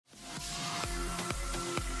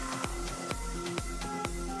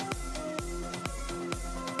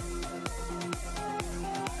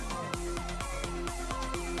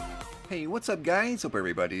Hey, what's up guys? Hope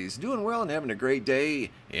everybody's doing well and having a great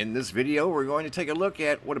day. In this video, we're going to take a look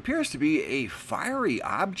at what appears to be a fiery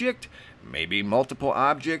object, maybe multiple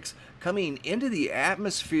objects, coming into the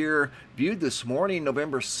atmosphere, viewed this morning,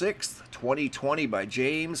 November 6th, 2020 by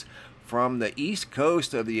James from the east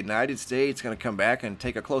coast of the United States. Going to come back and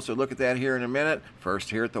take a closer look at that here in a minute. First,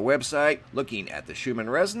 here at the website, looking at the Schumann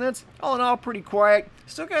resonance. All in all, pretty quiet.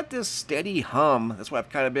 Still got this steady hum. That's why I've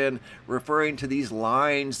kind of been referring to these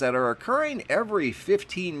lines that are occurring every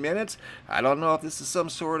 15 minutes. I don't know if this is some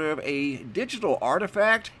sort of a digital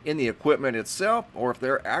artifact in the equipment itself, or if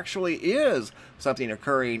there actually is something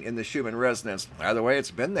occurring in the Schumann resonance. Either way,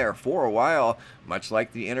 it's been there for a while, much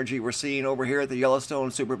like the energy we're seeing over here at the Yellowstone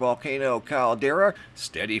supervolcano caldera.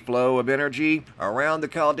 Steady flow of energy around the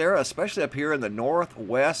caldera, especially up here in the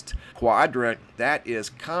northwest quadrant. That is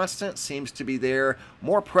constant, seems to be there,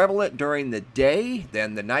 more prevalent during the day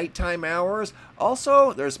than the nighttime hours.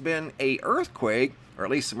 Also, there's been an earthquake, or at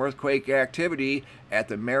least some earthquake activity at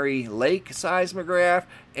the Mary Lake seismograph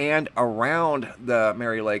and around the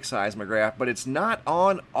Mary Lake seismograph, but it's not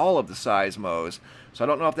on all of the seismos. So I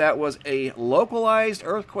don't know if that was a localized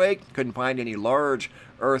earthquake. Couldn't find any large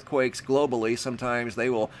earthquakes globally. Sometimes they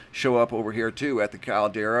will show up over here too at the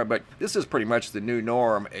caldera, but this is pretty much the new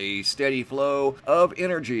norm, a steady flow of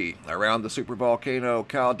energy around the supervolcano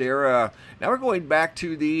caldera. Now we're going back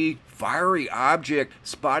to the fiery object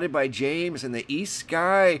spotted by James in the east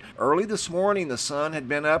sky. Early this morning, the sun had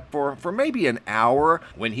been up for maybe an hour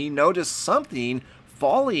when he noticed something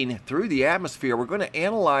falling through the atmosphere. We're going to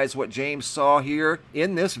analyze what James saw here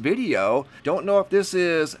in this video. Don't know if this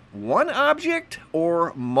is one object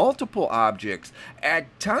or multiple objects.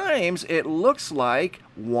 At times, it looks like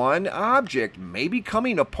one object, maybe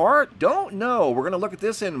coming apart. Don't know. We're going to look at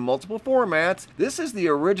this in multiple formats. This is the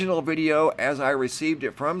original video as I received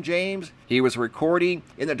it from James. He was recording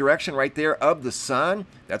in the direction right there of the sun.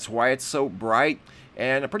 That's why it's so bright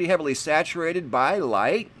and pretty heavily saturated by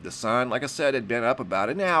light. The sun, like I said, had been up about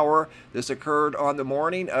an hour. This occurred on the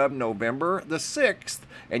morning of November the 6th,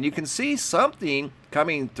 and you can see something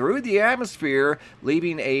coming through the atmosphere,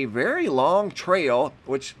 leaving a very long trail,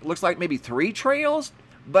 which looks like maybe 3 trails.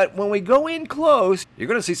 But when we go in close, you're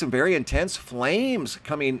going to see some very intense flames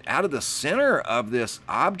coming out of the center of this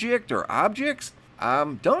object or objects.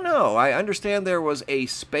 Don't know. I understand there was a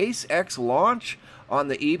SpaceX launch on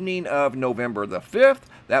the evening of November the 5th.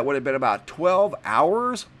 That would have been about 12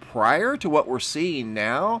 hours prior to what we're seeing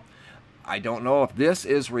now. I don't know if this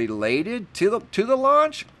is related to the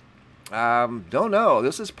launch. Don't know.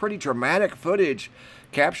 This is pretty dramatic footage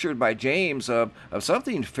captured by James of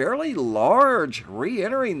something fairly large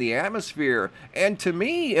re-entering the atmosphere. And to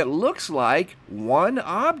me, it looks like one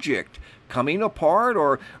object coming apart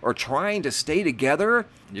or trying to stay together.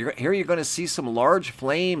 Here you're going to see some large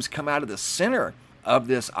flames come out of the center of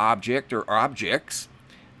this object or objects.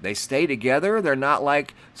 They stay together. They're not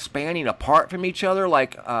like spanning apart from each other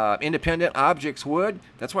like independent objects would.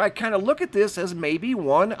 That's why I kind of look at this as maybe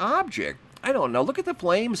one object. I don't know. Look at the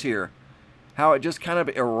flames here. How it just kind of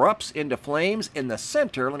erupts into flames in the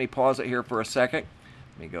center. Let me pause it here for a second.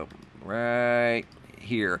 Let me go right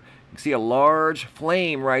here. You see a large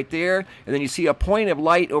flame right there, and then you see a point of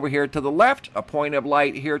light over here to the left, a point of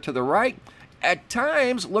light here to the right, at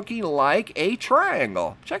times looking like a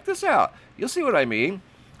triangle. Check this out. You'll see what I mean.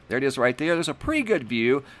 There it is right there. There's a pretty good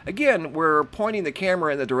view. Again, we're pointing the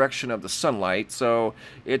camera in the direction of the sunlight, so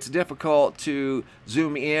it's difficult to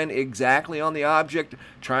zoom in exactly on the object,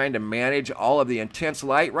 trying to manage all of the intense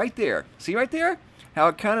light right there. See right there? How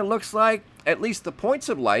it kind of looks like at least the points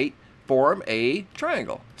of light form a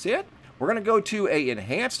triangle. See it? We're going to go to an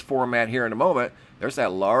enhanced format here in a moment. There's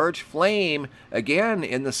that large flame again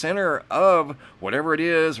in the center of whatever it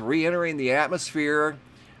is re-entering the atmosphere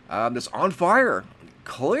that's on fire,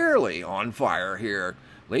 clearly on fire here,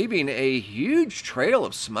 leaving a huge trail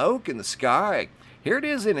of smoke in the sky. Here it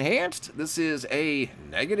is enhanced. This is a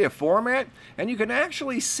negative format, and you can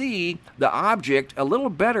actually see the object a little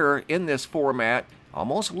better in this format.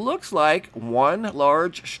 Almost looks like one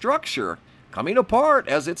large structure coming apart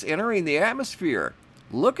as it's entering the atmosphere.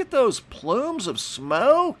 Look at those plumes of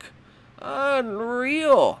smoke.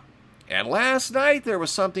 Unreal. And last night there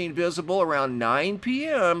was something visible around 9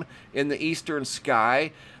 p.m. in the eastern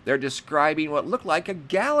sky. They're describing what looked like a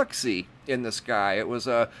galaxy in the sky. It was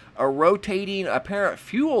a rotating apparent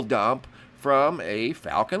fuel dump from a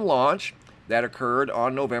Falcon launch that occurred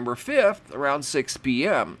on November 5th around 6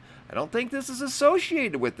 p.m. I don't think this is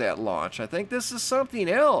associated with that launch. I think this is something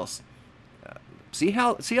else. See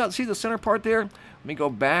the center part there? Let me go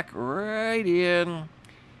back right in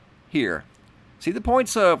here. See the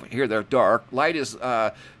points of, here they're dark, light is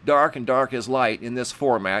dark and dark is light in this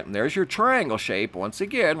format, and there's your triangle shape once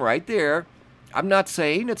again right there. I'm not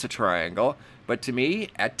saying it's a triangle, but to me,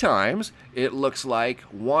 at times, it looks like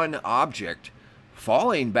one object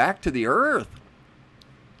falling back to the Earth.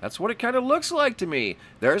 That's what it kind of looks like to me.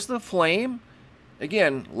 There's the flame.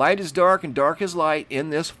 Again, light is dark and dark is light in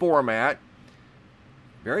this format.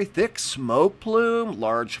 Very thick smoke plume,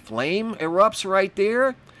 large flame erupts right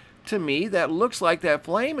there. To me, that looks like that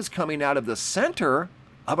flame is coming out of the center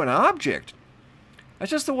of an object.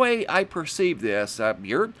 That's just the way I perceive this.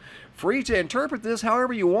 You're free to interpret this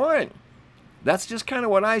however you want. That's just kind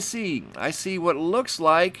of what I see. I see what looks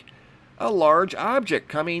like a large object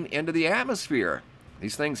coming into the atmosphere.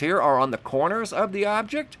 These things here are on the corners of the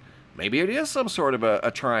object. Maybe it is some sort of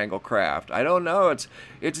a triangle craft. I don't know.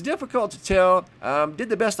 It's difficult to tell. Did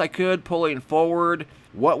the best I could pulling forward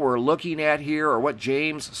what we're looking at here, or what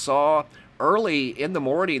James saw early in the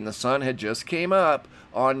morning. The sun had just came up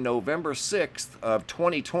on November 6th of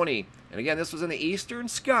 2020. And again, this was in the eastern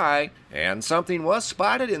sky, and something was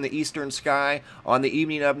spotted in the eastern sky on the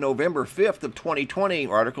evening of November 5th of 2020.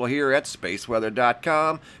 Article here at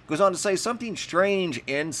spaceweather.com goes on to say something strange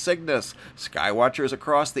in Cygnus. Sky watchers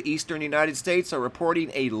across the eastern United States are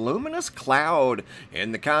reporting a luminous cloud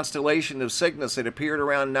in the constellation of Cygnus. It appeared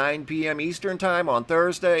around 9 p.m. Eastern Time on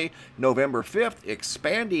Thursday, November 5th,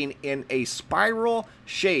 expanding in a spiral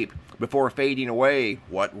shape before fading away.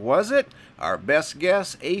 What was it? Our best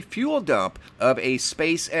guess, a fuel dump of a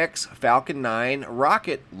SpaceX Falcon 9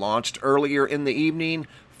 rocket launched earlier in the evening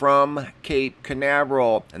from Cape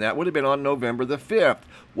Canaveral, and that would have been on November the 5th.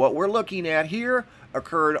 What we're looking at here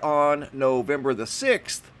occurred on November the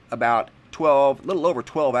 6th, about a little over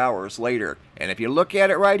 12 hours later. And if you look at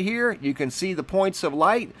it right here, you can see the points of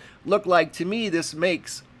light. Look like, to me, this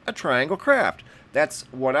makes a triangle craft. That's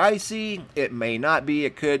what I see. It may not be.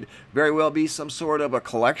 It could very well be some sort of a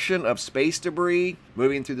collection of space debris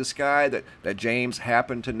moving through the sky that James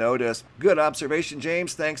happened to notice. Good observation,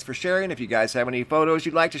 James. Thanks for sharing. If you guys have any photos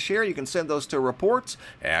you'd like to share, you can send those to reports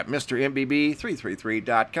at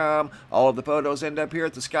MrMBB333.com. All of the photos end up here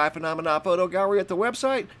at the Sky Phenomena Photo Gallery at the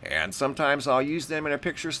website, and sometimes I'll use them in a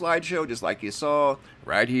picture slideshow just like you saw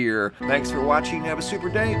right here. Thanks for watching. Have a super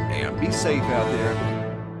day, and be safe out there.